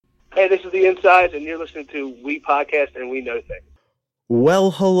Hey, this is The Insides, and you're listening to We Podcast and We Know Things.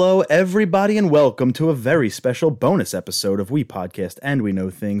 Well, hello, everybody, and welcome to a very special bonus episode of We Podcast and We Know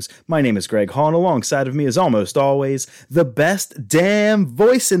Things. My name is Greg Hall, and alongside of me, as almost always, the best damn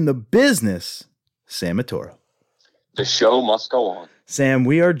voice in the business, Sam Matoro. The show must go on. Sam,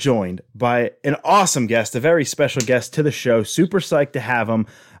 we are joined by an awesome guest, a very special guest to the show. Super psyched to have him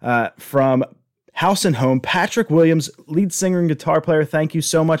from House and Home, Patrick Williams, lead singer and guitar player. Thank you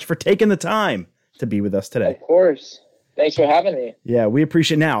so much for taking the time to be with us today. Of course. Thanks for having me. Yeah, we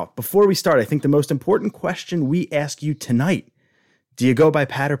appreciate it. Now, before we start, I think the most important question we ask you tonight, do you go by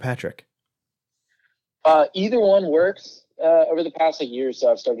Pat or Patrick? Either one works. Over the past year or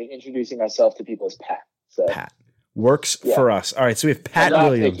so, I've started introducing myself to people as Pat. So. Pat. Works for us. All right, so we have Pat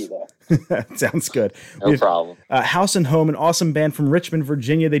Williams. Picky, Sounds good. No problem. House and Home, an awesome band from Richmond,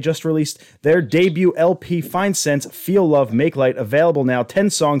 Virginia. They just released their debut LP, Find Sense, Feel Love, Make Light, available now. 10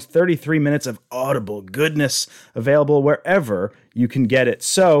 songs, 33 minutes of audible goodness, available wherever you can get it.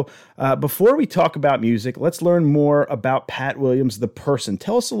 So before we talk about music, let's learn more about Pat Williams, the person.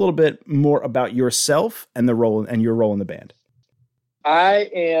 Tell us a little bit more about yourself and your role in the band. I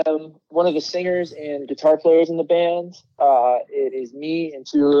am one of the singers and guitar players in the band. It is me and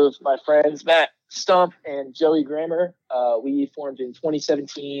two of my friends, Matt Stump and Joey Grammer. We formed in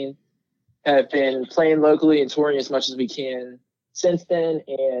 2017, have been playing locally and touring as much as we can since then,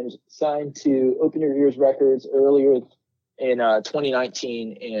 and signed to Open Your Ears Records earlier in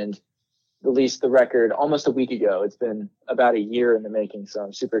 2019 and released the record almost a week ago. It's been about a year in the making, so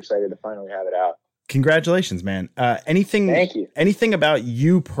I'm super excited to finally have it out. Congratulations, man. Thank you. Anything about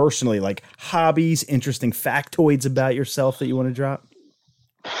you personally, like hobbies, interesting factoids about yourself that you want to drop?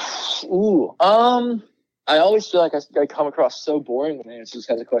 Ooh, I always feel like I come across so boring when I answer these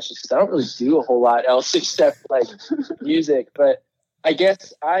kinds of questions because I don't really do a whole lot else except like music. But I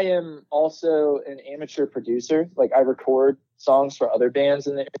guess I am also an amateur producer. Like I record songs for other bands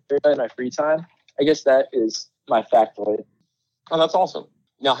in the area in my free time. I guess that is my factoid. Oh, that's awesome.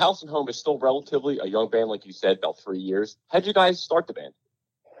 Now, House and Home is still relatively a young band, like you said, about 3 years. How'd you guys start the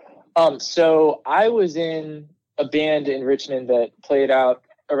band? So I was in a band in Richmond that played out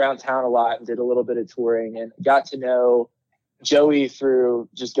around town a lot and did a little bit of touring and got to know Joey through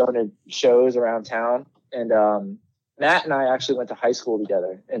just going to shows around town. And Matt and I actually went to high school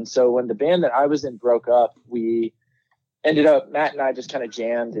together. And so when the band that I was in broke up, Matt and I just kind of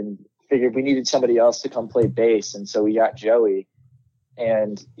jammed and figured we needed somebody else to come play bass. And so we got Joey.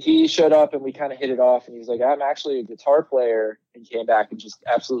 And he showed up and we kind of hit it off and he was like, I'm actually a guitar player, and came back and just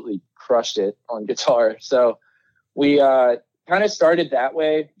absolutely crushed it on guitar. So we kind of started that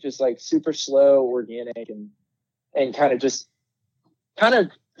way, just like super slow, organic and kind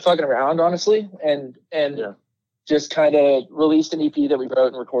of fucking around, honestly. And just kind of released an EP that we wrote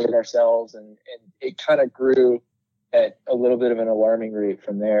and recorded ourselves. And it kind of grew at a little bit of an alarming rate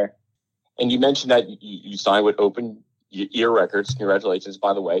from there. And you mentioned that you signed with Open Ear Records. Congratulations,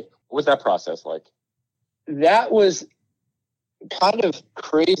 by the way. What was that process like? That was kind of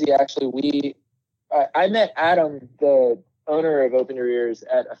crazy, actually. I met Adam, the owner of Open Your Ears,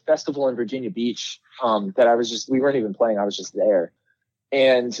 at a festival in Virginia Beach that we weren't even playing. I was just there.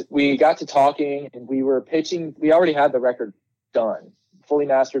 And we got to talking and we were pitching. We already had the record done, fully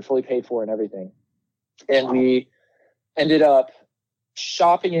mastered, fully paid for and everything. And we ended up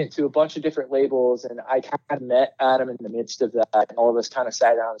shopping it to a bunch of different labels, and I kind of met Adam in the midst of that, and all of us kind of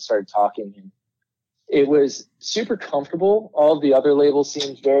sat down and started talking, and it was super comfortable. All of the other labels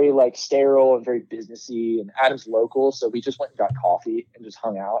seemed very like sterile and very businessy, and Adam's local, so we just went and got coffee and just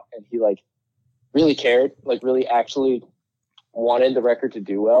hung out, and he like really cared, like really actually wanted the record to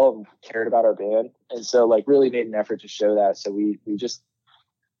do well and cared about our band, and so like really made an effort to show that. So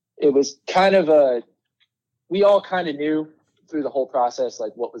it was kind of we all kind of knew through the whole process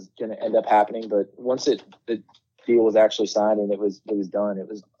like what was going to end up happening, but once the deal was actually signed and it was done,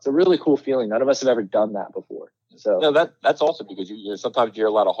 it's a really cool feeling. None of us have ever done that before. So no, that's awesome because you sometimes you hear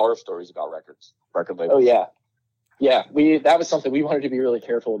a lot of horror stories about record labels. Oh yeah, that was something we wanted to be really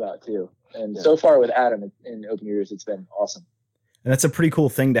careful about too. And so far with Adam in Open Your Ears, it's been awesome. And that's a pretty cool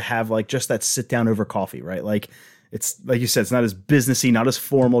thing to have, like just that sit down over coffee, right? Like it's like you said, it's not as businessy, not as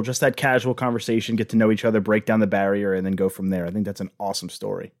formal, just that casual conversation, get to know each other, break down the barrier, and then go from there. I think that's an awesome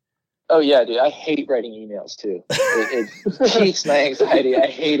story. Oh yeah, dude. I hate writing emails too. It piques my anxiety. I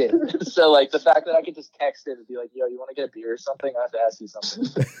hate it. So like the fact that I could just text it and be like, yo, you want to get a beer or something? I have to ask you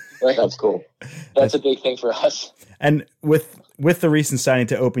something. Like, that's cool. That's a big thing for us. And with the recent signing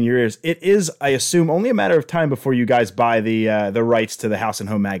to Open Your Ears, it is, I assume, only a matter of time before you guys buy the rights to the House and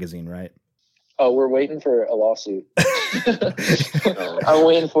Home magazine, right? Oh, we're waiting for a lawsuit. I'm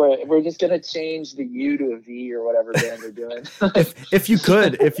waiting for it. We're just gonna change the U to a V or whatever band they're doing. if you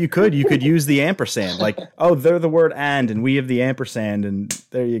could use the ampersand. Like, oh, they're the word and we have the ampersand, and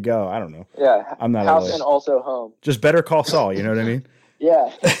there you go. I don't know. Yeah, I'm not house always. and also home. Just Better Call Saul. You know what I mean?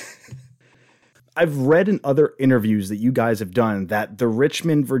 Yeah. I've read in other interviews that you guys have done that the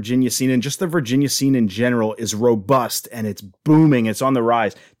Richmond, Virginia scene and just the Virginia scene in general is robust and it's booming. It's on the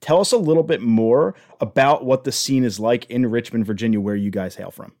rise. Tell us a little bit more about what the scene is like in Richmond, Virginia, where you guys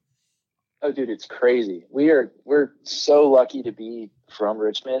hail from. Oh, dude, it's crazy. We're so lucky to be from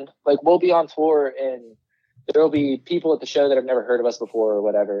Richmond. Like, we'll be on tour and there'll be people at the show that have never heard of us before or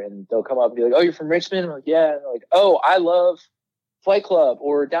whatever, and they'll come up and be like, "Oh, you're from Richmond?" I'm like, "Yeah." And they're like, "Oh, I love Flight Club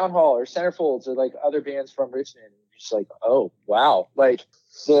or Downhaul or Centerfolds or like other bands from Richmond." And just like, oh, wow. Like,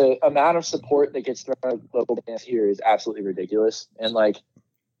 the amount of support that gets thrown at local bands here is absolutely ridiculous. And like,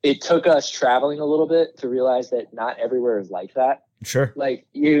 it took us traveling a little bit to realize that not everywhere is like that. Sure. Like,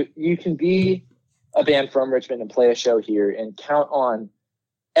 you can be a band from Richmond and play a show here and count on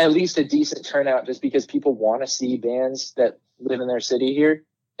at least a decent turnout just because people want to see bands that live in their city here.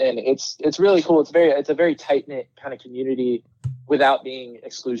 And it's really cool. It's a very tight-knit kind of community without being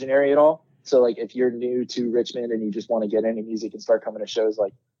exclusionary at all. So like, if you're new to Richmond and you just want to get into music and start coming to shows,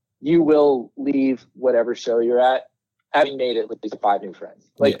 like, you will leave whatever show you're at having made at least 5 new friends.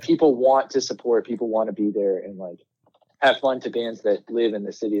 Like, people want to support, people want to be there and like have fun to bands that live in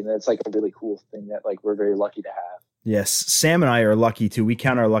the city. And that's like a really cool thing that like we're very lucky to have. Yes, Sam and I are lucky too. We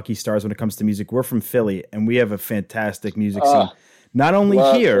count our lucky stars when it comes to music. We're from Philly and we have a fantastic music scene. Not only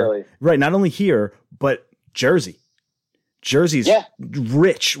here, Philly. Right? Not only here, but Jersey. Jersey's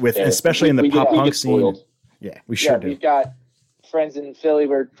rich with, especially in the pop punk scene. Yeah, we sure do. We've got friends in Philly.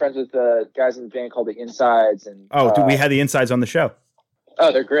 We're friends with the guys in the band called the Insides. And dude, we had the Insides on the show.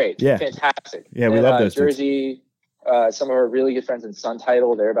 Oh, they're great. Yeah, fantastic. Yeah, we love those. Jersey. Some of our really good friends in Sun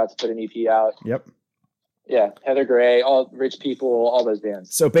Title. They're about to put an EP out. Yep. Yeah, Heather Gray, all Rich People, all those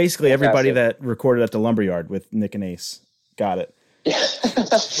bands. So basically, everybody that recorded at the Lumberyard with Nick and Ace. Got it.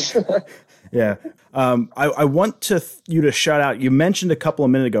 Yeah. I want you to shout out. You mentioned a couple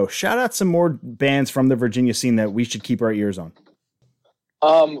of minutes ago. Shout out some more bands from the Virginia scene that we should keep our ears on.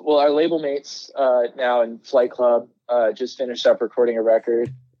 Well, our label mates now in Flight Club just finished up recording a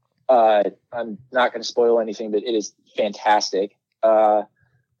record. I'm not going to spoil anything, but it is fantastic.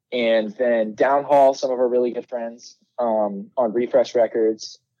 And then Downhaul, some of our really good friends on Refresh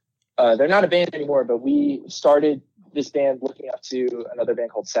Records. They're not a band anymore, but we started this band looking up to another band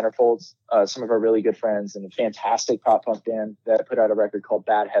called Centerfolds, some of our really good friends, and a fantastic pop punk band that put out a record called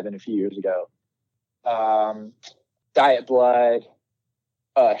Bad Heaven a few years ago. Diet Blood,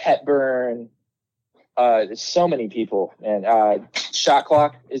 Hepburn, there's so many people. And Shot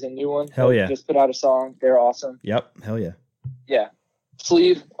Clock is a new one. Hell yeah. Just put out a song. They're awesome. Yep. Hell yeah. Yeah.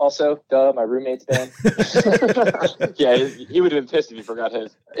 Sleeve also, my roommate's band. Yeah, he would have been pissed if you forgot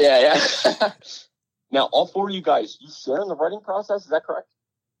his. Yeah. Now, all 4 of you guys, you share in the writing process, is that correct?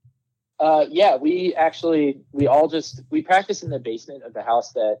 Yeah, we practice in the basement of the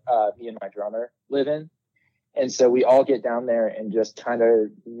house that me and my drummer live in. And so we all get down there and just kind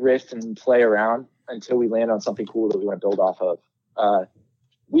of riff and play around until we land on something cool that we want to build off of.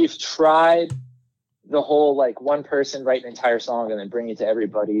 We've tried the whole, like, one person write an entire song and then bring it to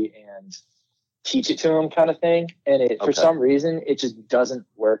everybody and teach it to them kind of thing. And for some reason, it just doesn't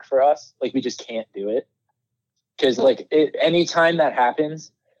work for us. Like, we just can't do it. Because, like, anytime that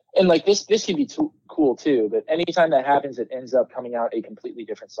happens, and, like, this can be cool too, but anytime that happens, it ends up coming out a completely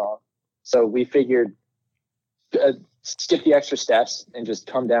different song. So we figured skip the extra steps and just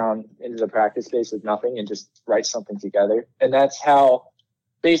come down into the practice space with nothing and just write something together. And that's how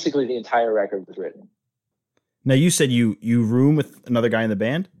basically the entire record was written. Now, you said you room with another guy in the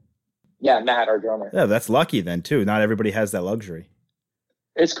band? Yeah, Matt, our drummer. Yeah, that's lucky then, too. Not everybody has that luxury.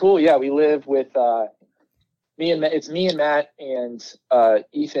 It's cool. Yeah, we live with me and Matt and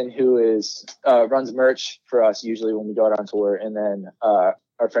Ethan, who is runs merch for us usually when we go out on tour, and then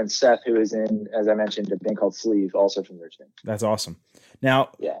our friend Seth, who is in, as I mentioned, a band called Sleeve, also from Richmond. That's awesome.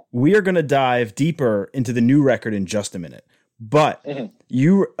 Now, we are going to dive deeper into the new record in just a minute, but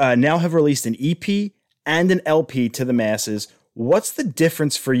you now have released an EP and an LP to the masses. What's the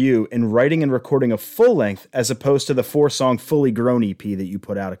difference for you in writing and recording a full length as opposed to the 4-song Fully Grown EP that you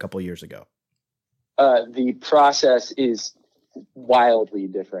put out a couple of years ago? The process is wildly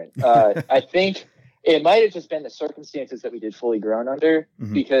different. I think it might have just been the circumstances that we did Fully Grown under,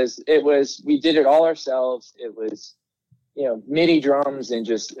 because we did it all ourselves. It was, MIDI drums and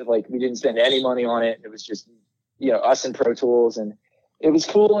just like, we didn't spend any money on it. It was just, us and Pro Tools, and it was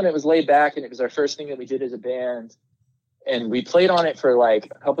cool and it was laid back and it was our first thing that we did as a band. And we played on it for like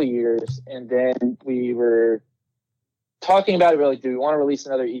a couple of years, and then we were talking about it. We're like, do we want to release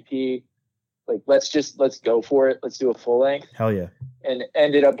another EP? Like, let's go for it. Let's do a full length. Hell yeah. And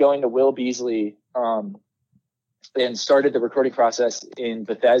ended up going to Will Beasley, and started the recording process in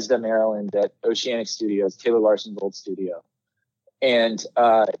Bethesda, Maryland at Oceanic Studios, Taylor Larson's old studio. And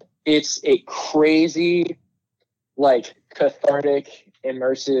it's a crazy, like, cathartic,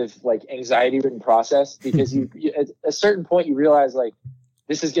 immersive, like, anxiety-ridden process, because you at a certain point you realize, like,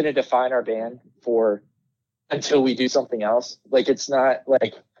 this is going to define our band until we do something else. Like, it's not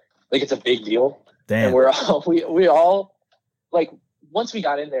like it's a big deal. Damn. And we all like, once we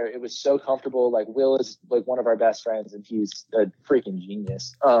got in there, it was so comfortable. Like, Will is like one of our best friends, and he's a freaking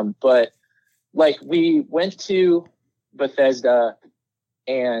genius. But like, we went to Bethesda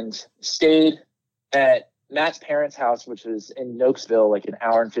and stayed at Matt's parents' house, which was in Nokesville, like an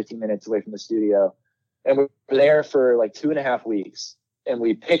hour and 50 minutes away from the studio. And we were there for like 2.5 weeks. And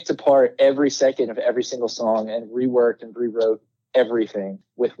we picked apart every second of every single song and reworked and rewrote everything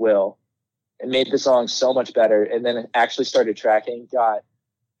with Will, and made the song so much better. And then actually started tracking, got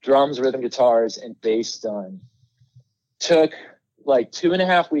drums, rhythm guitars, and bass done. Took like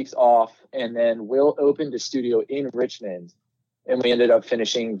 2.5 weeks off, and then Will opened a studio in Richmond, and we ended up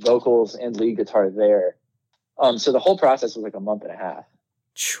finishing vocals and lead guitar there. So the whole process was like 1.5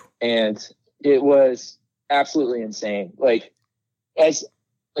 months. And it was absolutely insane. Like, as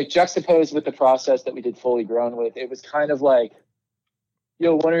like juxtaposed with the process that we did Fully Grown with, it was kind of like,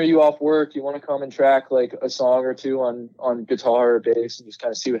 yo, when are you off work? You want to come and track like a song or two on guitar or bass and just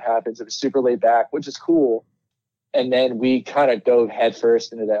kind of see what happens? It was super laid back, which is cool. And then we kind of dove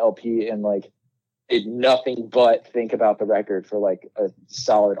headfirst into the LP and like did nothing but think about the record for like a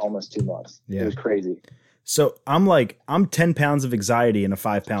solid almost 2 months. Yeah. It was crazy. So I'm 10 pounds of anxiety in a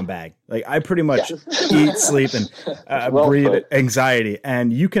 5-pound bag. Like, I pretty much eat, sleep, and breathe anxiety.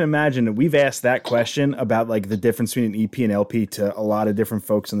 And you can imagine that we've asked that question about like the difference between an EP and LP to a lot of different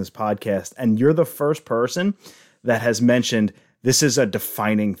folks on this podcast. And you're the first person that has mentioned this is a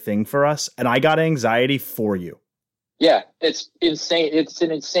defining thing for us. And I got anxiety for you. Yeah, it's insane. It's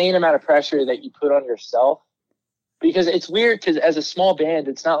an insane amount of pressure that you put on yourself. Because it's weird, because as a small band,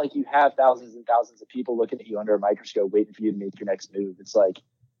 it's not like you have thousands and thousands of people looking at you under a microscope waiting for you to make your next move. It's like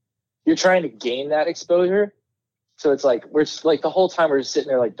you're trying to gain that exposure. So it's like we're just like the whole time we're just sitting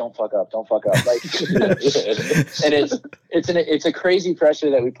there like, don't fuck up. Like, and it's a crazy pressure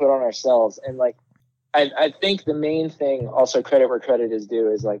that we put on ourselves. And like, I think the main thing, also credit where credit is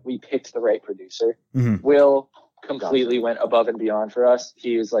due, is like we picked the right producer. Mm-hmm. Will completely went above and beyond for us.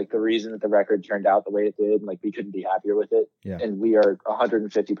 He was like the reason that the record turned out the way it did, and like we couldn't be happier with it. Yeah. And we are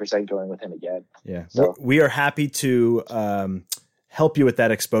 150% going with him again. Yeah. So we are happy to help you with that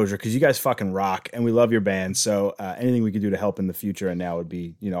exposure, because you guys fucking rock and we love your band. So anything we could do to help in the future and now would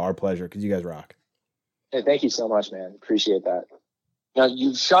be, our pleasure, because you guys rock. Hey, thank you so much, man. Appreciate that. Now,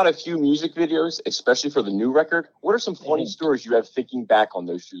 you've shot a few music videos, especially for the new record. What are some funny stories you have thinking back on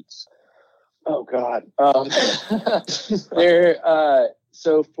those shoots? Oh God.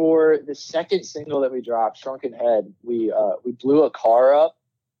 So for the second single that we dropped, Shrunken Head, we blew a car up,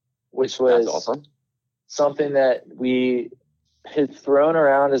 which was awesome. Something that we had thrown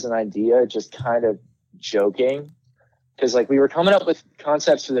around as an idea, just kind of joking. Cause like we were coming up with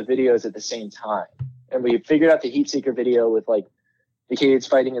concepts for the videos at the same time. And we figured out the Heatseeker video with like the kids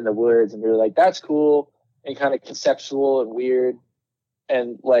fighting in the woods. And we were like, that's cool and kind of conceptual and weird.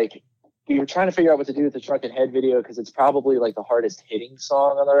 And like, we were trying to figure out what to do with the Shrunken Head video, because it's probably like the hardest hitting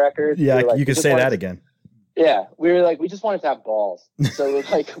song on the record. Yeah, like, you could say that again. Yeah, we were like, we just wanted to have balls. So we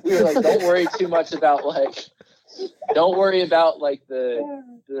were like, don't worry too much about like, don't worry about like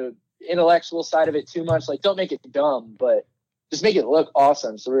the intellectual side of it too much. Like, don't make it dumb, but just make it look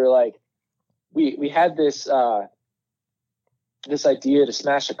awesome. So we were like, we had this idea to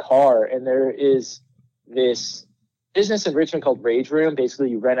smash a car, and there is this business in Richmond called Rage Room. Basically,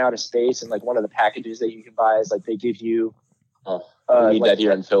 you rent out a space, and like one of the packages that you can buy is like they give you. We need that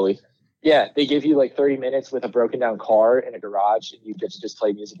here in Philly. Yeah, they give you like 30 minutes with a broken down car in a garage, and you get to just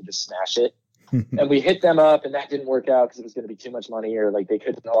play music and just smash it. And we hit them up, and that didn't work out because it was going to be too much money, or like they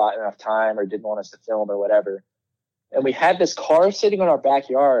couldn't allot enough time, or didn't want us to film or whatever. And we had this car sitting on our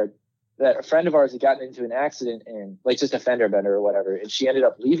backyard that a friend of ours had gotten into an accident in, like just a fender bender or whatever, and she ended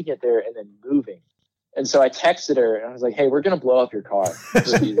up leaving it there and then moving. And so I texted her and I was like, hey, we're going to blow up your car for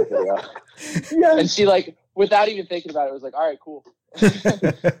the music video. Yeah. And she like, without even thinking about it, was like, all right, cool.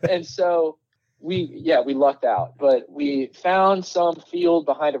 And so we lucked out, but we found some field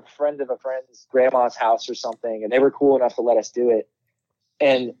behind a friend of a friend's grandma's house or something. And they were cool enough to let us do it.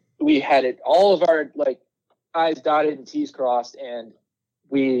 And we had it, all of our like I's dotted and T's crossed, and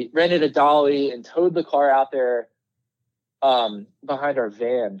we rented a dolly and towed the car out there behind our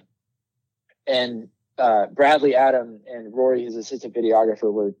van. And Bradley, Adam, and Rory, his assistant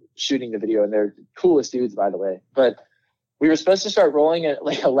videographer, were shooting the video, and they're coolest dudes, by the way. But we were supposed to start rolling at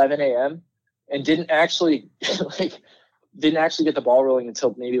like 11 a.m. and didn't actually get the ball rolling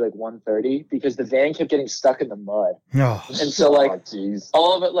until maybe like 1:30 because the van kept getting stuck in the mud. Oh. And so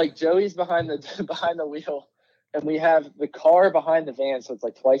all of it, like Joey's behind the wheel, and we have the car behind the van, so it's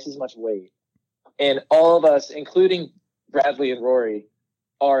like twice as much weight. And all of us, including Bradley and Rory,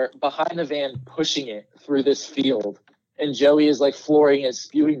 are behind the van pushing it through this field. And Joey is like flooring it,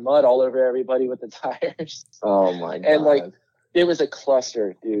 spewing mud all over everybody with the tires. Oh my God. And like, it was a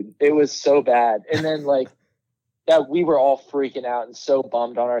cluster, dude. It was so bad. And then like that, we were all freaking out and so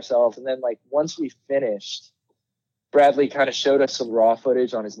bummed on ourselves. And then like, once we finished, Bradley kind of showed us some raw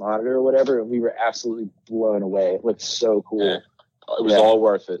footage on his monitor or whatever. And we were absolutely blown away. It looked so cool. Yeah. It was all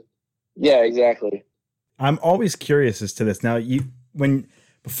worth it. Yeah, exactly. I'm always curious as to this. Now,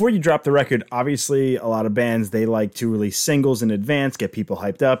 before you drop the record, obviously a lot of bands, they like to release singles in advance, get people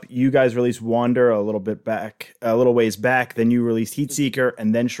hyped up. You guys released Wander a little ways back. Then you released Heatseeker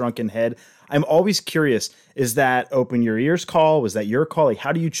and then Shrunken Head. I'm always curious, is that Open Your Ears call? Was that your call? Like,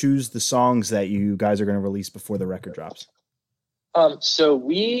 how do you choose the songs that you guys are going to release before the record drops? So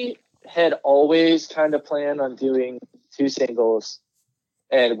we had always kind of planned on doing 2 singles,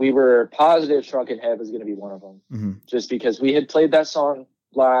 and we were positive Shrunken Head was going to be one of them, just because we had played that song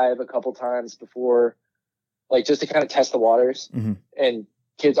live a couple times before, like just to kind of test the waters. And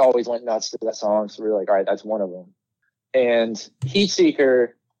kids always went nuts to that song, so we were like, all right, that's one of them. And Heatseeker,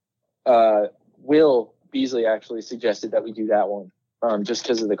 Will Beasley actually suggested that we do that one, just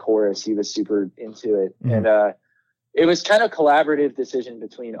because of the chorus. He was super into it. And it was kind of a collaborative decision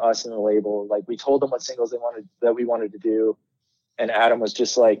between us and the label. Like, we told them what singles we wanted to do, and Adam was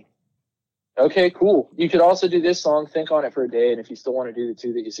just like, okay, cool. You could also do this song, think on it for a day, and if you still want to do the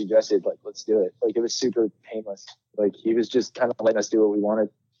 2 that you suggested, like, let's do it. Like, it was super painless. Like, he was just kind of letting us do what we wanted.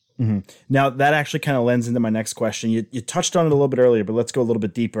 Now, that actually kind of lends into my next question. You touched on it a little bit earlier, but let's go a little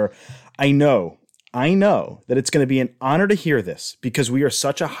bit deeper. I know that it's going to be an honor to hear this because we are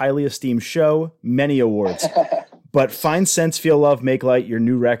such a highly esteemed show, many awards. But Find Sense, Feel Love, Make Light, your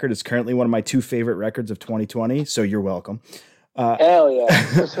new record, is currently one of my 2 favorite records of 2020, so you're welcome. Hell yeah.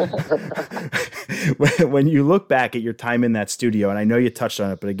 When you look back at your time in that studio, and I know you touched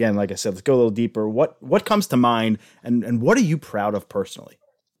on it, but again, like I said, let's go a little deeper. What comes to mind, and what are you proud of personally?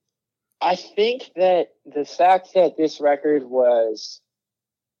 I think that the fact that this record was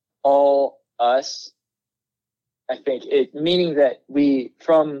all us, I think it, meaning that we,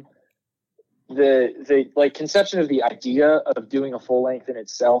 from the like conception of the idea of doing a full length in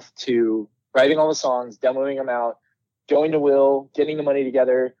itself to writing all the songs, demoing them out, going to Will, getting the money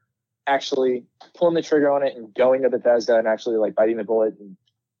together, actually pulling the trigger on it and going to Bethesda and actually like biting the bullet and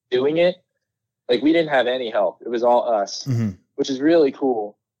doing it. Like, we didn't have any help. It was all us, which is really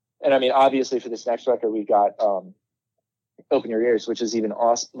cool. And I mean, obviously for this next record, we got Open Your Ears, which is even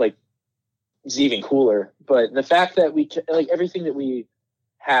awesome. Like, it's even cooler. But the fact that we, like, everything that we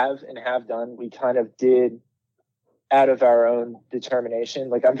have done, we kind of did out of our own determination.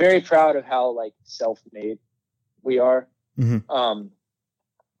 Like, I'm very proud of how like self-made we are.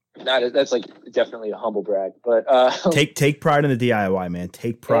 That's like definitely a humble brag, but take pride in the DIY, man.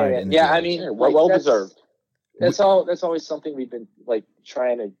 Take pride in the DIY. I mean, well deserved. That's always something we've been like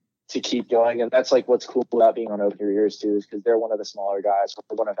trying to keep going, and that's like what's cool about being on Open Your Ears too, is because they're one of the smaller guys.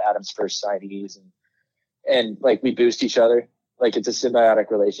 We're one of Adam's first signees, and like we boost each other. Like, it's a symbiotic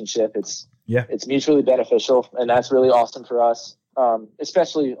relationship. It's mutually beneficial, and that's really awesome for us.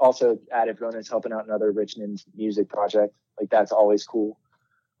 Especially also Added Bonus helping out another Richmond music project. Like, that's always cool.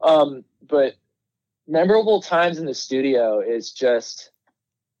 But memorable times in the studio is just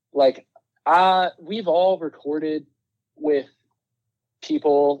like, we've all recorded with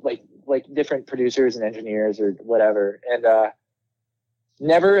people like different producers and engineers or whatever. And,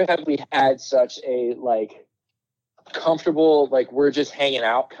 never have we had such a like comfortable, like, we're just hanging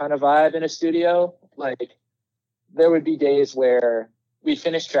out kind of vibe in a studio. Like, there would be days where we'd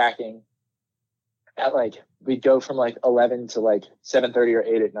finish tracking at like, we'd go from like 11 to like 7:30 or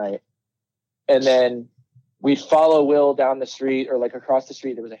 8 at night. And then we'd follow Will down the street, or like across the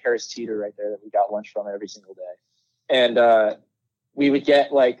street, there was a Harris Teeter right there that we got lunch from every single day. And we would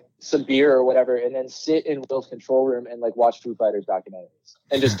get like some beer or whatever, and then sit in Will's control room and like watch Foo Fighters documentaries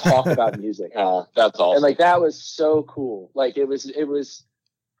and just talk about music. That's awesome. And like, that was so cool. Like, it was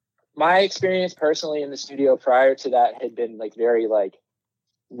my experience personally in the studio prior to that had been like very like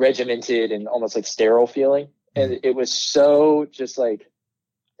regimented and almost like sterile feeling. And it was so just like,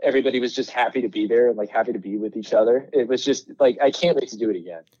 everybody was just happy to be there and like happy to be with each other. It was just like, I can't wait to do it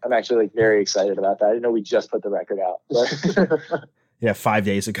again. I'm actually like very excited about that. I know we just put the record out, but Yeah, 5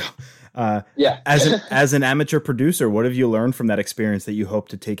 days ago. Yeah. As an amateur producer, what have you learned from that experience that you hope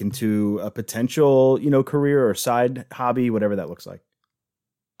to take into a potential, career or side hobby, whatever that looks like?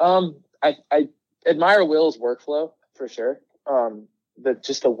 I admire Will's workflow for sure.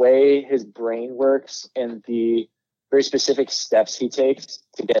 The way his brain works and the very specific steps he takes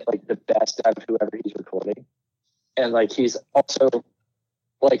to get like the best out of whoever he's recording. And like, he's also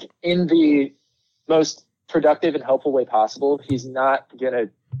like in the most productive and helpful way possible. He's not gonna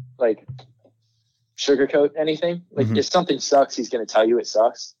like sugarcoat anything. Like if something sucks, he's gonna tell you it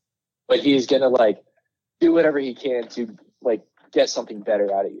sucks, but he's gonna like do whatever he can to like get something better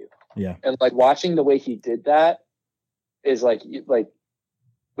out of you. Yeah. And like watching the way he did that is like we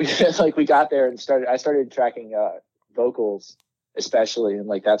got there and I started tracking vocals especially, and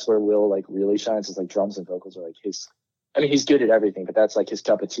like that's where Will like really shines, is like drums and vocals are like he's good at everything, but that's like his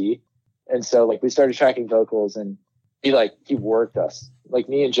cup of tea. And so like we started tracking vocals, and he worked us. Like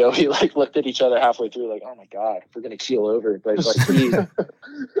me and Joey like looked at each other halfway through like, oh my God, we're gonna keel over. But like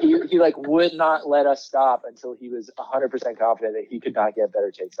he like would not let us stop until he was 100% confident that he could not get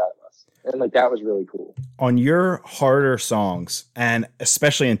better takes out of us. And like that was really cool. On your harder songs, and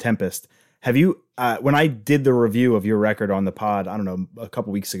especially in Tempest, have you when I did the review of your record on the pod, I don't know, a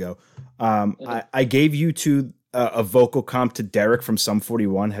couple weeks ago, I gave you to a vocal comp to Derek from Sum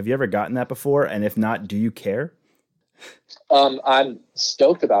 41. Have you ever gotten that before? And if not, do you care? I'm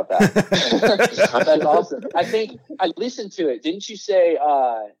stoked about that. That's awesome. I think I listened to it. Didn't you say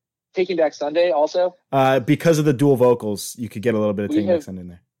Taking Back Sunday also? Because of the dual vocals, you could get a little bit of Taking Back Sunday in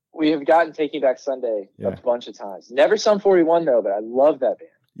there. We have gotten Taking Back Sunday a bunch of times. Never Sum 41 though, but I love that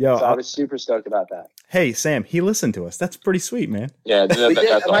band. Yo, so I was super stoked about that. Hey, Sam, he listened to us. That's pretty sweet, man. Yeah, that's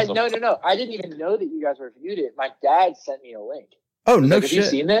awesome. No. I didn't even know that you guys reviewed it. My dad sent me a link. Oh, no like, shit. Have you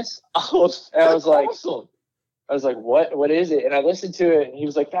seen this? Oh, and I was like, awesome. I was like, what is it? And I listened to it, and he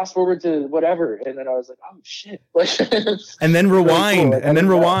was like, fast forward to whatever. And then I was like, oh shit. And then rewind, cool. and then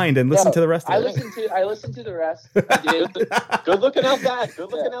rewind, and listen to the rest of it. I listened to the rest. I did. Good looking out bad. Good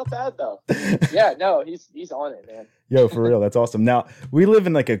looking out bad though. Yeah, no, he's on it, man. Yo, for real, that's awesome. Now, we live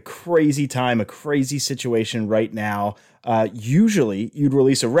in like a crazy time, a crazy situation right now. Usually you'd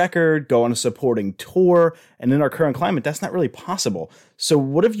release a record, go on a supporting tour, and in our current climate, that's not really possible. So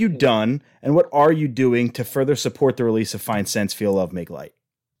what have you done, and what are you doing to further support the release of Find Sense, Feel Love, Make Light?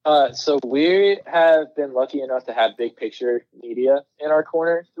 So we have been lucky enough to have big picture media in our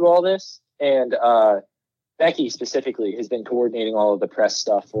corner through all this. And Becky specifically has been coordinating all of the press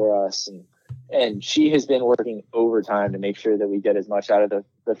stuff for us. And she has been working overtime to make sure that we get as much out of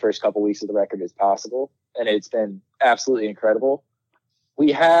the first couple weeks of the record as possible. And it's been absolutely incredible.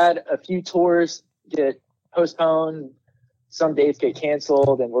 We had a few tours get postponed, some dates get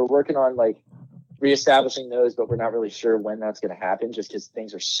canceled, and we're working on like reestablishing those, but we're not really sure when that's going to happen just because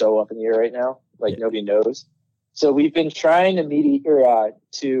things are so up in the air right now. Like nobody knows. So we've been trying to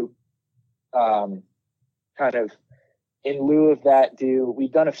kind of in lieu of that,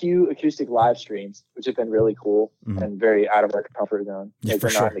 we've done a few acoustic live streams, which have been really cool and very out of our comfort zone. Yeah, like for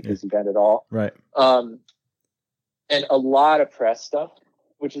we're sure. not an acoustic band at all. Right. And a lot of press stuff,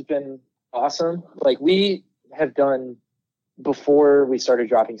 which has been awesome. Like we have done before we started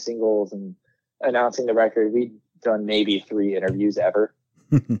dropping singles and announcing the record, we'd done maybe 3 interviews ever.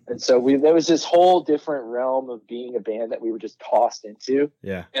 And so there was this whole different realm of being a band that we were just tossed into.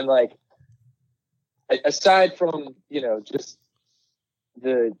 Yeah. And like, aside from, just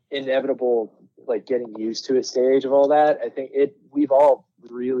the inevitable, like getting used to it stage of all that, I think we've all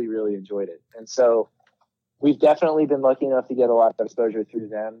really, really enjoyed it. And so we've definitely been lucky enough to get a lot of exposure through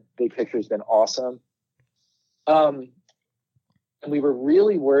them. Big Picture's been awesome. And we were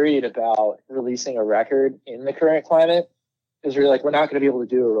really worried about releasing a record in the current climate, because we're like, we're not going to be able to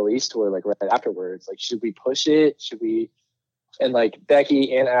do a release tour like right afterwards. Like, should we push it? Should we? And like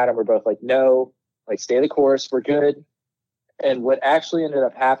Becky and Adam were both like, no, like stay the course. We're good. And what actually ended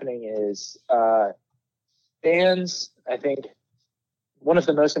up happening is bands, I think one of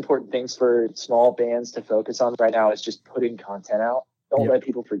the most important things for small bands to focus on right now is just putting content out. Don't let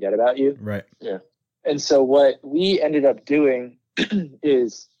people forget about you. Right. Yeah. And so what we ended up doing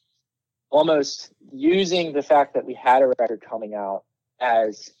is almost using the fact that we had a record coming out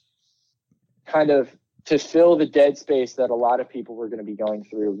as kind of to fill the dead space that a lot of people were going to be going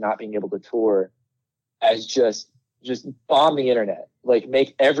through, not being able to tour, as just just bomb the internet, like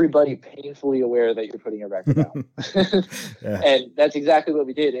make everybody painfully aware that you're putting a record out. Yeah. And that's exactly what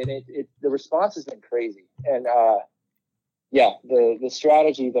we did. And the response has been crazy. And the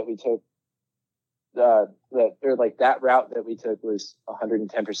strategy that we took, that route that we took was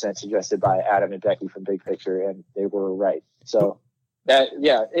 110% suggested by Adam and Becky from Big Picture, and they were right. So that,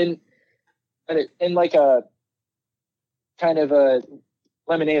 in like a kind of a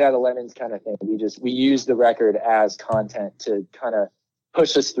lemonade out of lemons kind of thing, we used the record as content to kind of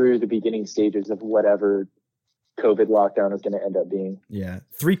push us through the beginning stages of whatever COVID lockdown is going to end up being. Yeah.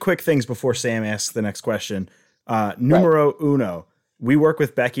 3 quick things before Sam asks the next question. Numero uno. We work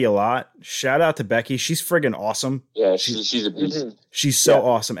with Becky a lot. Shout out to Becky. She's friggin' awesome. Yeah, she's a beast. Mm-hmm. She's so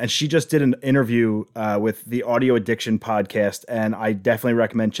awesome. And she just did an interview with the Audio Addiction podcast, and I definitely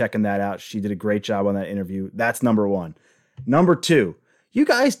recommend checking that out. She did a great job on that interview. That's number 1. Number 2, you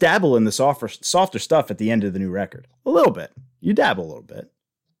guys dabble in the softer stuff at the end of the new record. A little bit. You dabble a little bit.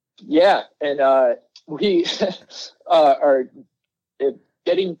 Yeah, and we are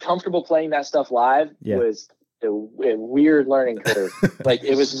getting comfortable playing that stuff live was a weird learning curve. Like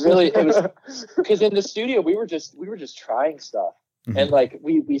it was because in the studio we were just trying stuff. Mm-hmm. And like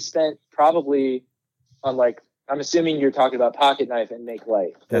we spent probably on like, I'm assuming you're talking about Pocket Knife and Make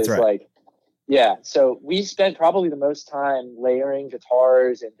Light. That's right. Like, yeah. So we spent probably the most time layering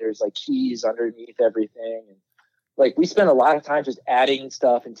guitars, and there's like keys underneath everything. And like we spent a lot of time just adding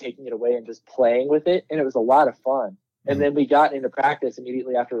stuff and taking it away and just playing with it. And it was a lot of fun. And then we got into practice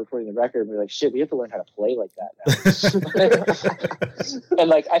immediately after recording the record. And we were like, shit, we have to learn how to play like that now. And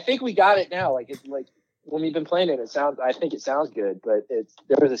like, I think we got it now. Like, it's like when we've been playing it, I think it sounds good, but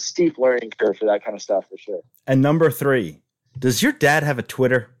there was a steep learning curve for that kind of stuff for sure. And number 3, does your dad have a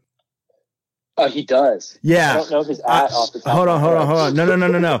Twitter? Oh, he does. Yeah. I don't know his off the top. Hold on.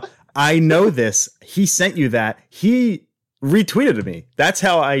 No. I know this. He sent you that. He retweeted to me. That's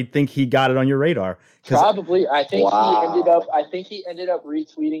how I think he got it on your radar. Probably. I think he ended up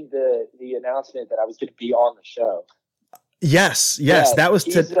retweeting the announcement that I was going to be on the show. Yes. That was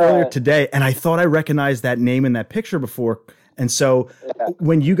earlier today. And I thought I recognized that name in that picture before. And so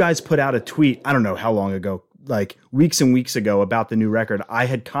when you guys put out a tweet, I don't know how long ago, like weeks and weeks ago, about the new record, I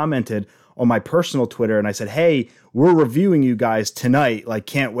had commented on my personal Twitter and I said, hey, we're reviewing you guys tonight. Like,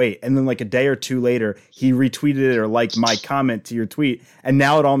 can't wait. And then like a day or two later, he retweeted it or liked my comment to your tweet. And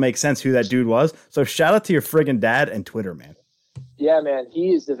now it all makes sense who that dude was. So shout out to your friggin' dad and Twitter, man. Yeah, man.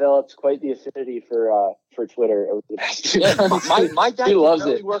 He has developed quite the affinity for Twitter over the past 2 months. My dad loves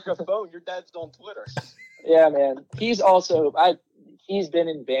really it. Work a phone. Your dad's on Twitter. Yeah, man. He's also, he's been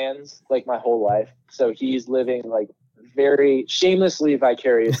in bands like my whole life. So he's living like very shamelessly,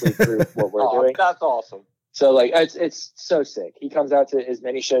 vicariously through what we're doing. That's awesome. So like it's so sick. He comes out to as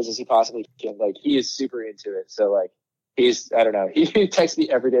many shows as he possibly can. Like he is super into it. So like I don't know. He texts me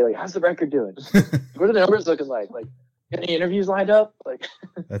every day like, how's the record doing? What are the numbers looking like? Like, any interviews lined up? Like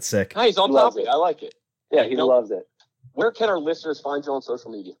that's sick. Nice, on top of it. I like it. Yeah, he loves it. Where can our listeners find you on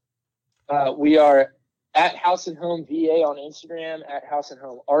social media? We are at House and Home VA on Instagram, at House and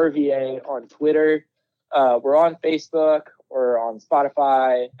Home RVA on Twitter. We're on Facebook, or on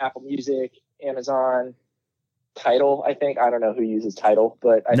Spotify, Apple Music, Amazon, Tidal. I think, I don't know who uses Tidal,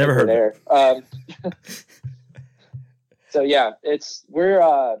 but I never think heard we're there. So yeah, we're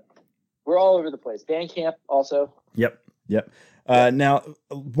all over the place. Bandcamp also. Yep. Now,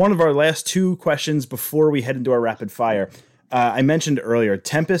 one of our last 2 questions before we head into our rapid fire. I mentioned earlier,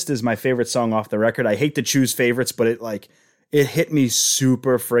 Tempest is my favorite song off the record. I hate to choose favorites, but it hit me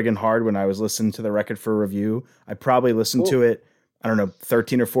super friggin' hard when I was listening to the record for review. I probably listened to it,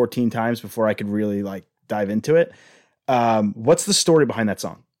 13 or 14 times before I could really like dive into it. What's the story behind that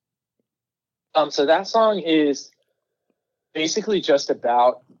song? So that song is basically just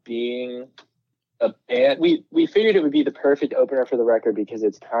about being a band. We figured it would be the perfect opener for the record because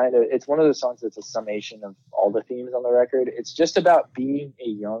it's one of those songs that's a summation of all the themes on the record. It's just about being a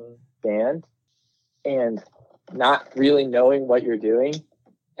young band and not really knowing what you're doing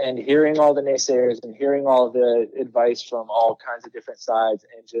and hearing all the naysayers and hearing all the advice from all kinds of different sides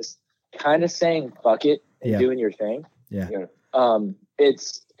and just kind of saying fuck it and doing your thing. Yeah.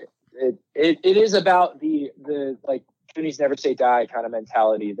 It is about the like Goonies Never Say Die kind of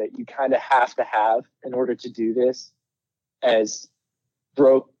mentality that you kind of have to have in order to do this as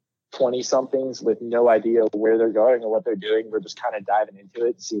broke 20 somethings with no idea where they're going or what they're doing. We're just kind of diving into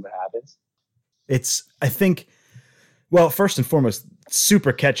it to see what happens. I think, well, first and foremost,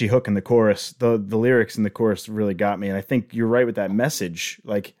 super catchy hook in the chorus. The lyrics in the chorus really got me. And I think you're right with that message.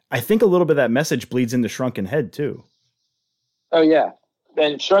 Like, I think a little bit of that message bleeds into Shrunken Head too. Oh yeah.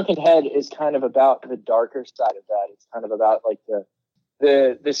 then Shrunken Head is kind of about the darker side of that. It's kind of about like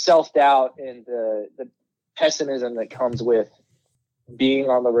the self-doubt and the pessimism that comes with being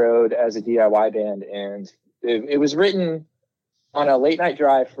on the road as a DIY band. And it was written on a late night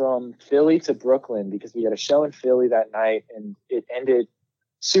drive from Philly to Brooklyn because we had a show in Philly that night and it ended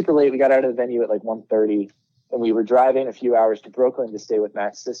super late. We got out of the venue at like 1:30 and we were driving a few hours to Brooklyn to stay with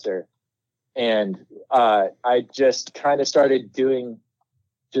Matt's sister. And I just kind of started doing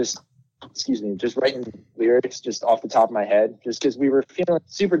just writing lyrics just off the top of my head, just because we were feeling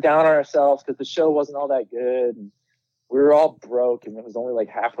super down on ourselves because the show wasn't all that good. And we were all broke and it was only like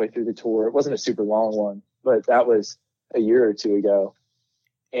halfway through the tour. It wasn't a super long one, but that was a year or two ago.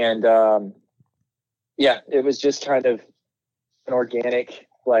 And it was just kind of an organic,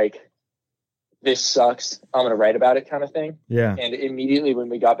 like, this sucks, I'm going to write about it kind of thing. Yeah. And immediately when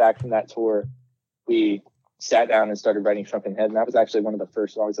we got back from that tour, we sat down and started writing Shrunken Head. And that was actually one of the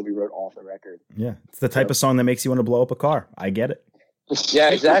first songs that we wrote off the record. Yeah. It's the type of song that makes you want to blow up a car. I get it. Yeah,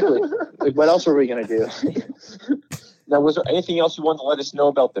 exactly. Like, what else were we going to do? Now, was there anything else you wanted to let us know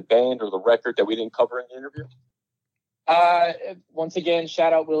about the band or the record that we didn't cover in the interview? Once again,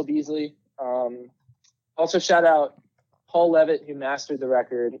 shout out Will Beasley. Also shout out Paul Levitt, who mastered the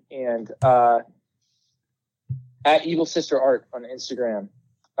record, and at Evil Sister Art on Instagram.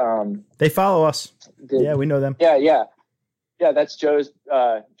 They follow us. Yeah, we know them. Yeah. That's Joe's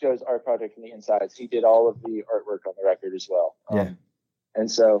art project from the insides. He did all of the artwork on the record as well. And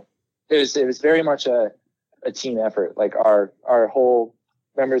so it was very much a team effort. Like our whole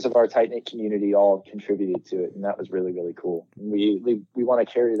members of our tight knit community all contributed to it, and that was really, really cool. And we want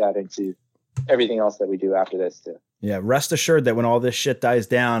to carry that into everything else that we do after this too. Yeah, rest assured that when all this shit dies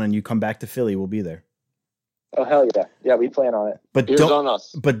down and you come back to Philly, we'll be there. Oh hell yeah! Yeah, we plan on it. But Here's on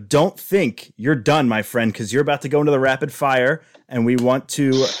us. But don't think you're done, my friend, because you're about to go into the rapid fire, and we want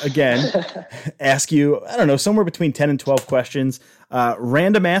to again ask you, I don't know, somewhere between 10 and 12 questions,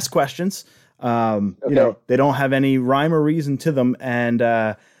 random ass questions. Okay. You know, they don't have any rhyme or reason to them, and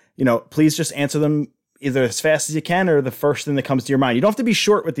please just answer them either as fast as you can or the first thing that comes to your mind. You don't have to be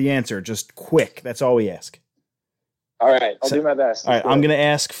short with the answer, just quick. That's all we ask. All right, I'll do my best. All right, I'm going to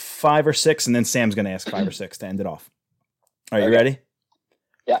ask 5 or 6, and then Sam's going to ask 5 or 6 to end it off. All right, you ready?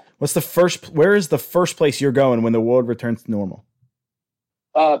 Yeah. Where is the first place you're going when the world returns to normal?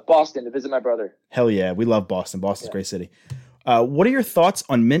 Boston, to visit my brother. Hell yeah, we love Boston. Boston's a great city. What are your thoughts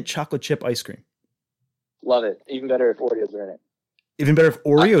on mint chocolate chip ice cream? Love it. Even better if Oreos are in it. Even better if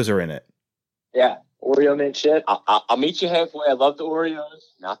Oreos are in it. Yeah, Oreo mint chip. I'll meet you halfway. I love the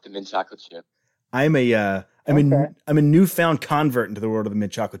Oreos, not the mint chocolate chip. I'm a newfound convert into the world of the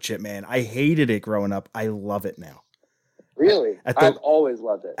mint chocolate chip, man. I hated it growing up. I love it now. Really? I've always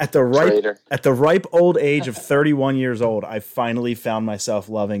loved it. At the ripe old age of 31 years old, I finally found myself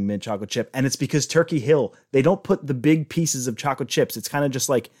loving mint chocolate chip. And it's because Turkey Hill, they don't put the big pieces of chocolate chips. It's kind of just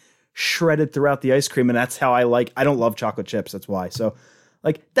like shredded throughout the ice cream. And that's how I don't love chocolate chips. That's why. So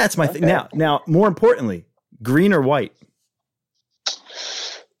like, that's my thing. Now, more importantly, green or white?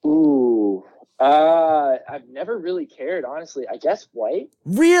 Ooh. I've never really cared, honestly. I guess white.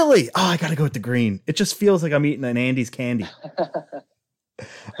 Really? Oh, I gotta go with the green. It just feels like I'm eating an Andy's candy.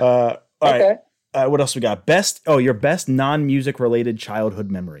 All right. What else we got? Your best non-music related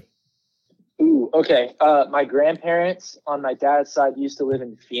childhood memory. Ooh, okay. My grandparents on my dad's side used to live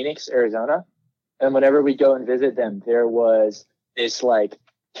in Phoenix, Arizona. And whenever we go and visit them, there was this like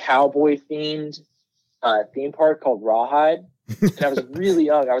cowboy themed theme park called Rawhide. And I was really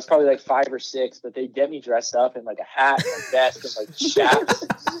young. I was probably like 5 or 6, but they'd get me dressed up in like a hat and a vest and like chaps.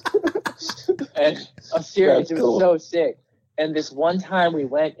 And I'm serious, it was so sick. And this one time we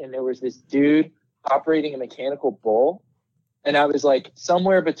went and there was this dude operating a mechanical bull. And I was like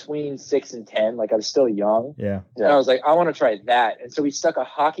somewhere between 6 and 10. Like I was still young. Yeah. And I was like, I want to try that. And so he stuck a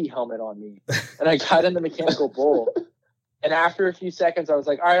hockey helmet on me and I got in the mechanical bull. And after a few seconds, I was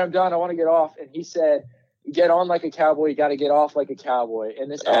like, all right, I'm done. I want to get off. And he said, you get on like a cowboy, you got to get off like a cowboy.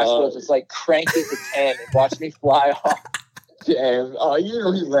 And this asshole just like cranked it to 10 and watched me fly off. Damn. Oh, you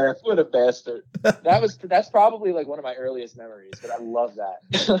really laughed. What a bastard. That's probably like one of my earliest memories, but I love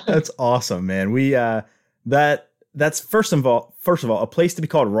that. That's awesome, man. We, that's first of all, a place to be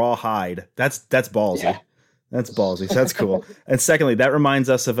called Rawhide. That's ballsy. Yeah. That's ballsy. So that's cool. And secondly, that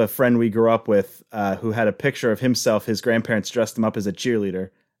reminds us of a friend we grew up with, who had a picture of himself. His grandparents dressed him up as a cheerleader,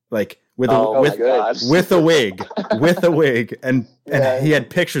 like with a wig, and he had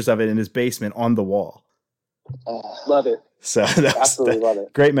pictures of it in his basement on the wall. Love it. So absolutely love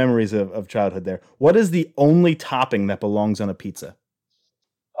it. Great memories of childhood there. What is the only topping that belongs on a pizza?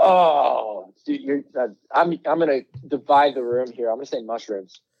 Oh, Dude, I'm gonna divide the room here. I'm gonna say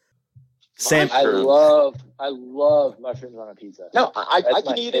mushrooms. Sam, I love mushrooms on a pizza. No, I That's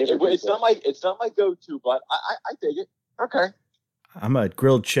can my eat it. favorite It's not my go-to, but I dig it. Okay. I'm a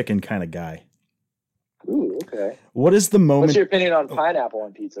grilled chicken kind of guy. Ooh, okay. What is the moment? What's your opinion on pineapple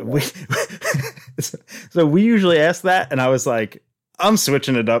on pizza? So we usually ask that, and I was like, I'm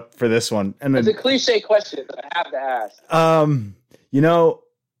switching it up for this one. And then It's a cliche question, but I have to ask. you know,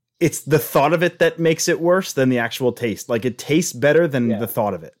 it's the thought of it that makes it worse than the actual taste. Like it tastes better than Yeah. the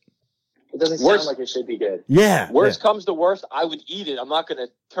thought of it. It doesn't Worst- sound like it should be good. Yeah. Worst comes to worst, I would eat it. I'm not going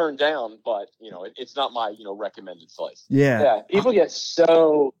to turn down, but it's not my recommended slice. Yeah. Yeah, people get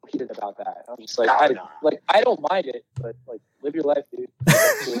so heated about that. I'm just like, I don't mind it, but like, live your life, dude.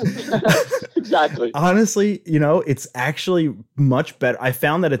 Exactly. Honestly, it's actually much better. I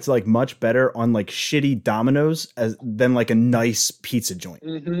found that it's like much better on like shitty Domino's than like a nice pizza joint.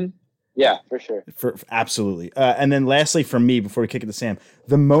 Mm-hmm. Yeah, for sure. For absolutely. And then lastly, from me, before we kick it to Sam,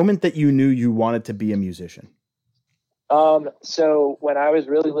 the moment that you knew you wanted to be a musician. So when I was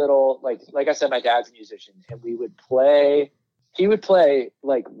really little, like I said, my dad's a musician, and he would play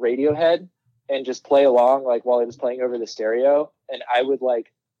like Radiohead and just play along like while he was playing over the stereo, and I would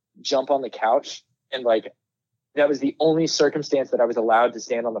like jump on the couch, and like that was the only circumstance that I was allowed to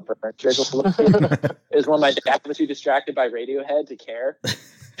stand on the furniture as a little kid, is when my dad was too distracted by Radiohead to care.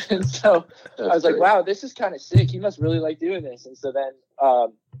 And so I was like, wow, this is kind of sick. He must really like doing this. And so then,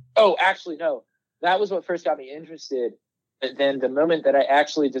 actually, no, that was what first got me interested. But then the moment that I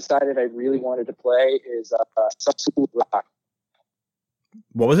actually decided I really wanted to play is School of Rock.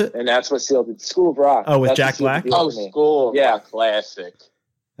 What was it? And that's what sealed it. School of Rock. Oh, with That's what Jack sealed the Black? deal Oh, for me. School. Yeah. Classic.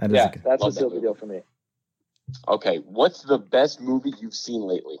 That is Yeah, good. that's Love what that sealed the movie. deal for me. Okay, what's the best movie you've seen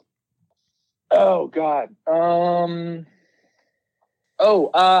lately? Oh, God. I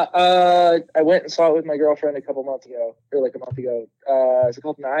went and saw it with my girlfriend a month ago. Is it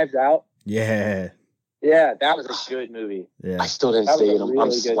called Knives Out? Yeah. Yeah, that was a good movie. Yeah. I still didn't That was see a it. I'm really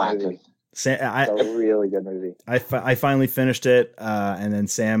good slacking. movie. Sam, It's a really good movie. I finally finished it, and then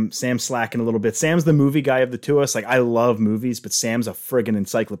Sam's slacking a little bit. Sam's the movie guy of the two of us. Like, I love movies, but Sam's a friggin'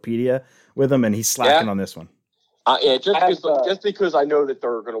 encyclopedia with them, and he's slacking on this one. Just because I know that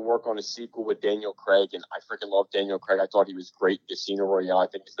they're going to work on a sequel with Daniel Craig, and I freaking love Daniel Craig. I thought he was great in Casino Royale. I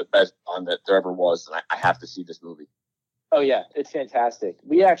think he's the best Bond that there ever was, and I have to see this movie. Oh yeah, it's fantastic.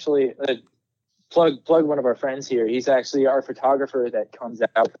 We actually plug one of our friends here. He's actually our photographer that comes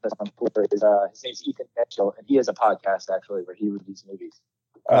out with us on tour. His name's Ethan Mitchell, and he has a podcast actually where he reviews movies.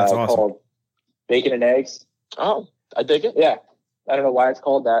 That's awesome. Called Bacon and Eggs. Oh, I dig it. Yeah, I don't know why it's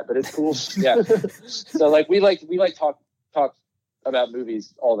called that, but it's cool. Yeah. So like we talk about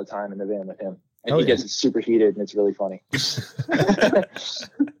movies all the time in the van with him, and he gets super heated, and it's really funny.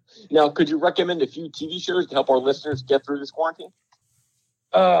 Now, could you recommend a few TV shows to help our listeners get through this quarantine?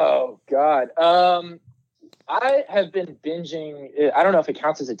 Oh God. I have been binging. I don't know if it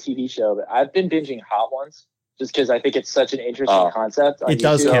counts as a TV show, but I've been binging Hot Ones just because I think it's such an interesting concept. It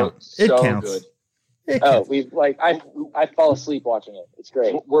does YouTube. count. It So counts. good. I fall asleep watching it. It's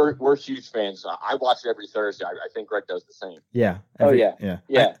great. We're huge fans. I watch it every Thursday. I think Greg does the same. Yeah.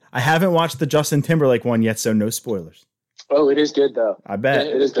 Yeah. I haven't watched the Justin Timberlake one yet, so no spoilers. Oh, it is good though. I bet.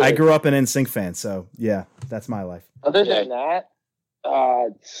 It is good. I grew up an NSYNC fan, so yeah, that's my life. Other than that,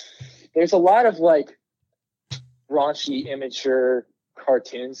 there's a lot of like raunchy, immature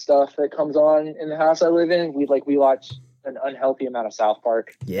cartoon stuff that comes on in the house I live in. We watch an unhealthy amount of South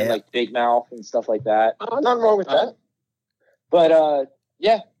Park and like Big Mouth and stuff like that. Nothing wrong with that. But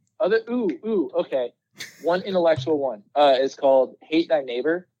okay. One intellectual one is called Hate Thy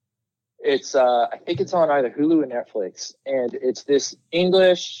Neighbor. It's I think it's on either Hulu or Netflix, and it's this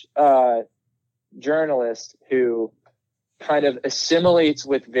English journalist who kind of assimilates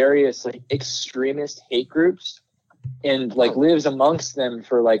with various like extremist hate groups and like lives amongst them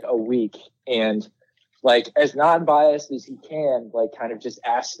for like a week, and like as non-biased as he can, like kind of just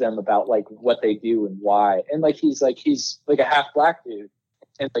asks them about like what they do and why. And like he's like a half black dude.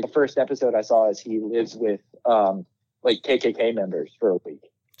 And like the first episode I saw is he lives with like KKK members for a week.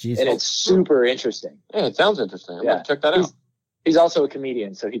 Jesus. And it's super interesting. Yeah, it sounds interesting. I'm gonna check that out. He's also a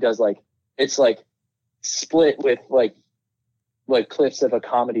comedian, so he does like it's like split with like clips of a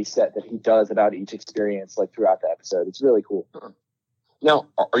comedy set that he does about each experience like throughout the episode. It's really cool. Now,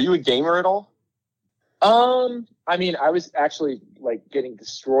 are you a gamer at all? I mean, I was actually like getting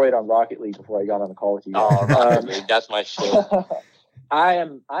destroyed on Rocket League before I got on the call with you. Oh, Rocket League, that's my shit.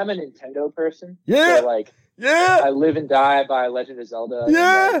 I'm a Nintendo person. Yeah. So, like, Yeah. I live and die by Legend of Zelda.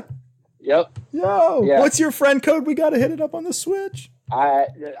 Yeah. And, yep. Yo. Yeah. What's your friend code? We got to hit it up on the Switch. I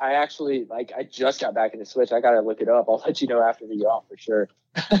actually I just got back into Switch. I gotta look it up. I'll let you know after we get off for sure.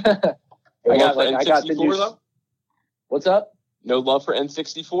 I got the new. Though? What's up? No love for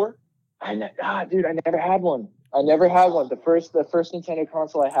N64? Dude, I never had one. The first Nintendo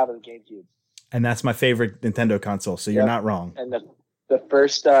console I have is GameCube. And that's my favorite Nintendo console, so you're not wrong. And the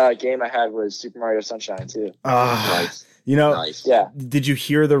first game I had was Super Mario Sunshine too. Nice. You know, nice. Yeah. Did you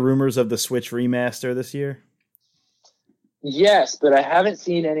hear the rumors of the Switch remaster this year? Yes, but I haven't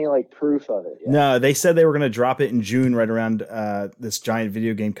seen any proof of it yet. No, they said they were going to drop it in June, right around this giant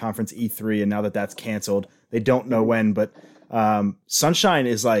video game conference E3, and now that's canceled, they don't know when. But Sunshine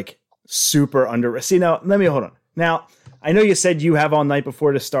is super under. See, now let me hold on. Now I know you said you have all night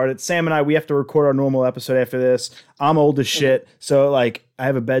before to start it. Sam and I, we have to record our normal episode after this. I'm old as shit, so I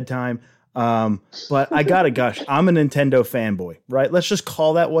have a bedtime. But I gotta gush. I'm a Nintendo fanboy, right? Let's just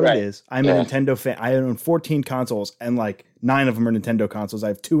call that what it is. I'm a Nintendo fan. I own 14 consoles, and 9 of them are Nintendo consoles. I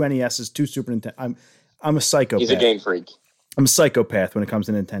have 2 NESs, 2 Super Nintendo. I'm a psychopath. He's a game freak. I'm a psychopath when it comes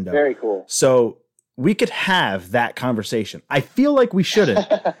to Nintendo. Very cool. So we could have that conversation. I feel like we shouldn't,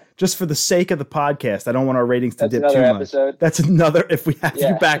 just for the sake of the podcast. I don't want our ratings to dip too much. Episode. That's another. If we have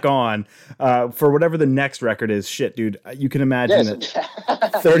you back on for whatever the next record is, shit, dude, you can imagine it.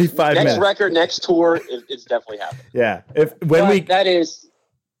 35 minutes. Next record, next tour, it's definitely happening. Yeah.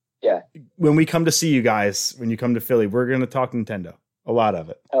 When we come to see you guys, when you come to Philly, we're gonna talk Nintendo. A lot of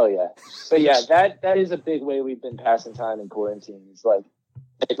it. Oh yeah. But yeah, that is a big way we've been passing time in quarantine. It's my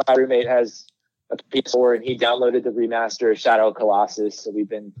roommate has a PS4 and he downloaded the remaster of Shadow of Colossus, so we've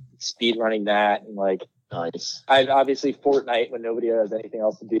been speed running that and nice. I've obviously Fortnite when nobody has anything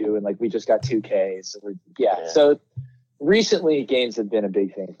else to do, and we just got 2K, so so recently games have been a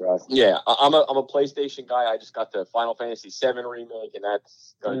big thing for us. Yeah, I'm a PlayStation guy. I just got the Final Fantasy VII remake, and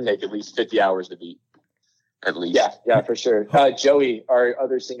that's going to take at least 50 hours to beat. At least. Yeah, for sure. Joey, our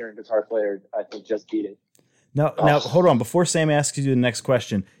other singer and guitar player, I think just beat it. Now, hold on. Before Sam asks you the next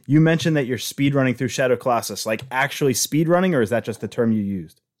question, you mentioned that you're speedrunning through Shadow Colossus. Actually speedrunning, or is that just the term you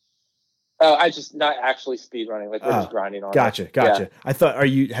used? Oh, I just not actually speedrunning. We're just grinding on Gotcha. it. Gotcha. Yeah. I thought,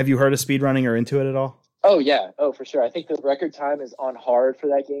 have you heard of speedrunning or into it at all? Oh yeah. Oh, for sure. I think the record time is on hard for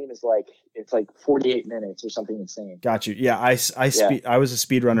that game is it's 48 minutes or something insane. Got you. Yeah. I was a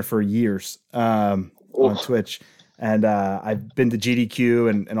speedrunner for years on Twitch, and I've been to GDQ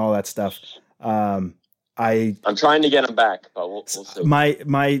and all that stuff. I'm trying to get him back, but we'll see.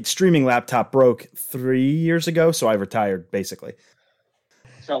 My streaming laptop broke 3 years ago, so I retired basically.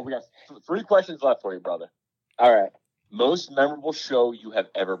 So we got 3 questions left for you, brother. All right. Most memorable show you have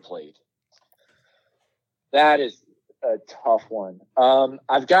ever played? That is a tough one.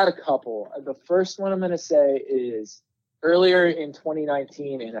 I've got a couple. The first one I'm going to say is earlier in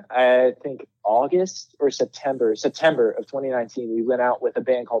 2019, in I think August or September of 2019, we went out with a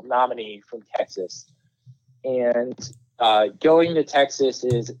band called Nominee from Texas. And going to Texas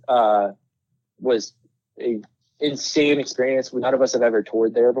was a insane experience. None of us have ever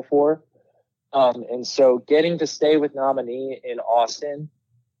toured there before. And so getting to stay with Nominee in Austin,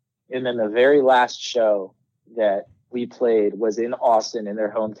 and then the very last show that we played was in Austin in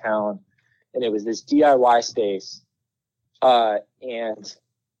their hometown, and it was this DIY space. And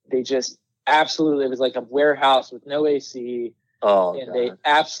they just absolutely, it was like a warehouse with no AC. They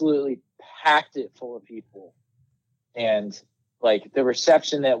absolutely packed it full of people. And the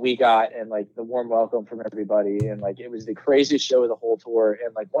reception that we got and the warm welcome from everybody. And it was the craziest show of the whole tour.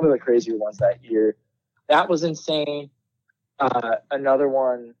 And one of the crazier ones that year. That was insane. Another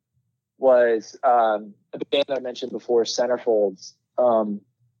one was a band that I mentioned before, Centerfolds.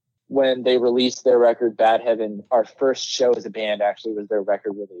 When they released their record Bad Heaven, our first show as a band actually was their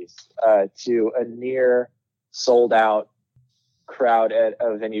record release to a near sold out crowd at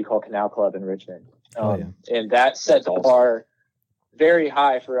a venue called Canal Club in Richmond. And that set the bar very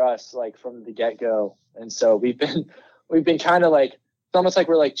high for us, from the get go. And so we've been kind of it's almost like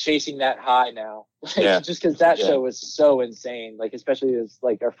we're chasing that high now, just because that show was so insane, especially as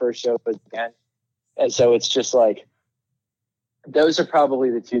our first show was again. And so it's just those are probably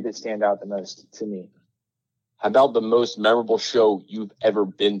the 2 that stand out the most to me. How about the most memorable show you've ever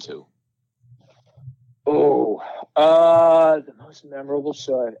been to? Oh, the most memorable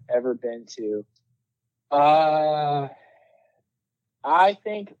show I've ever been to. I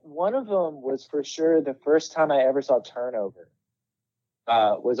think one of them was for sure the first time I ever saw Turnover.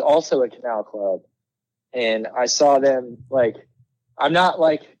 Was also at Canal Club, and I saw them. I'm not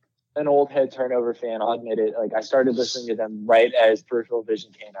an old head Turnover fan, I'll admit it. I started listening to them right as Peripheral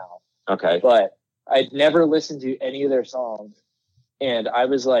Vision came out. Okay. But I'd never listened to any of their songs. And I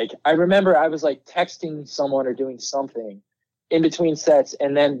remember I was texting someone or doing something, in between sets,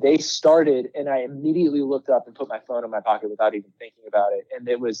 and then they started, and I immediately looked up and put my phone in my pocket without even thinking about it. And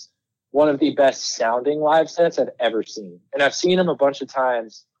it was one of the best sounding live sets I've ever seen. And I've seen them a bunch of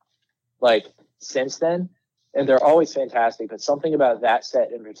times, like, since then, and they're always fantastic. But something about that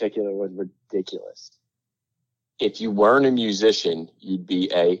set in particular was ridiculous. If you weren't a musician, you'd be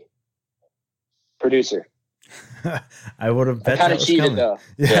a producer. I would have bet. I kind of cheated though.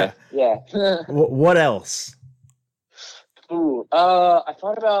 Yeah. What else? Ooh, I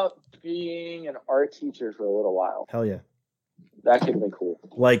thought about being an art teacher for a little while. Hell yeah. That could have been cool.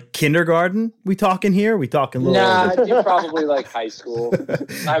 Like kindergarten? We talking here? We talking little? Nah, I do probably like high school.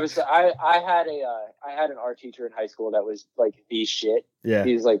 I had an art teacher in high school that was like the shit. Yeah.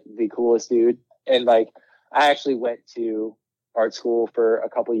 He's like the coolest dude. And like I actually went to art school for a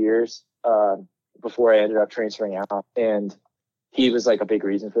couple years before I ended up transferring out, and he was like a big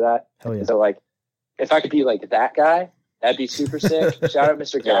reason for that. Hell yeah. So like if I could be like that guy, that'd be super sick. Shout out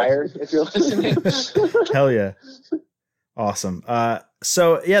Mr. Geyer if you're listening. Hell yeah. Awesome.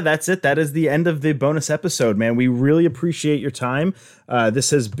 So yeah, that's it. That is the end of the bonus episode, man. We really appreciate your time.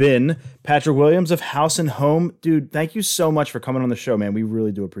 This has been Patrick Williams of House and Home. Dude, thank you so much for coming on the show, man. We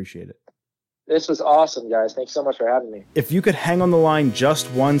really do appreciate it. This was awesome, guys. Thanks so much for having me. If you could hang on the line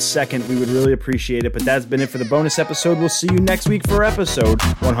just 1 second, we would really appreciate it. But that's been it for the bonus episode. We'll see you next week for episode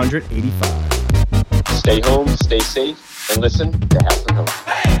 185. Stay home, stay safe, and listen to House and Home.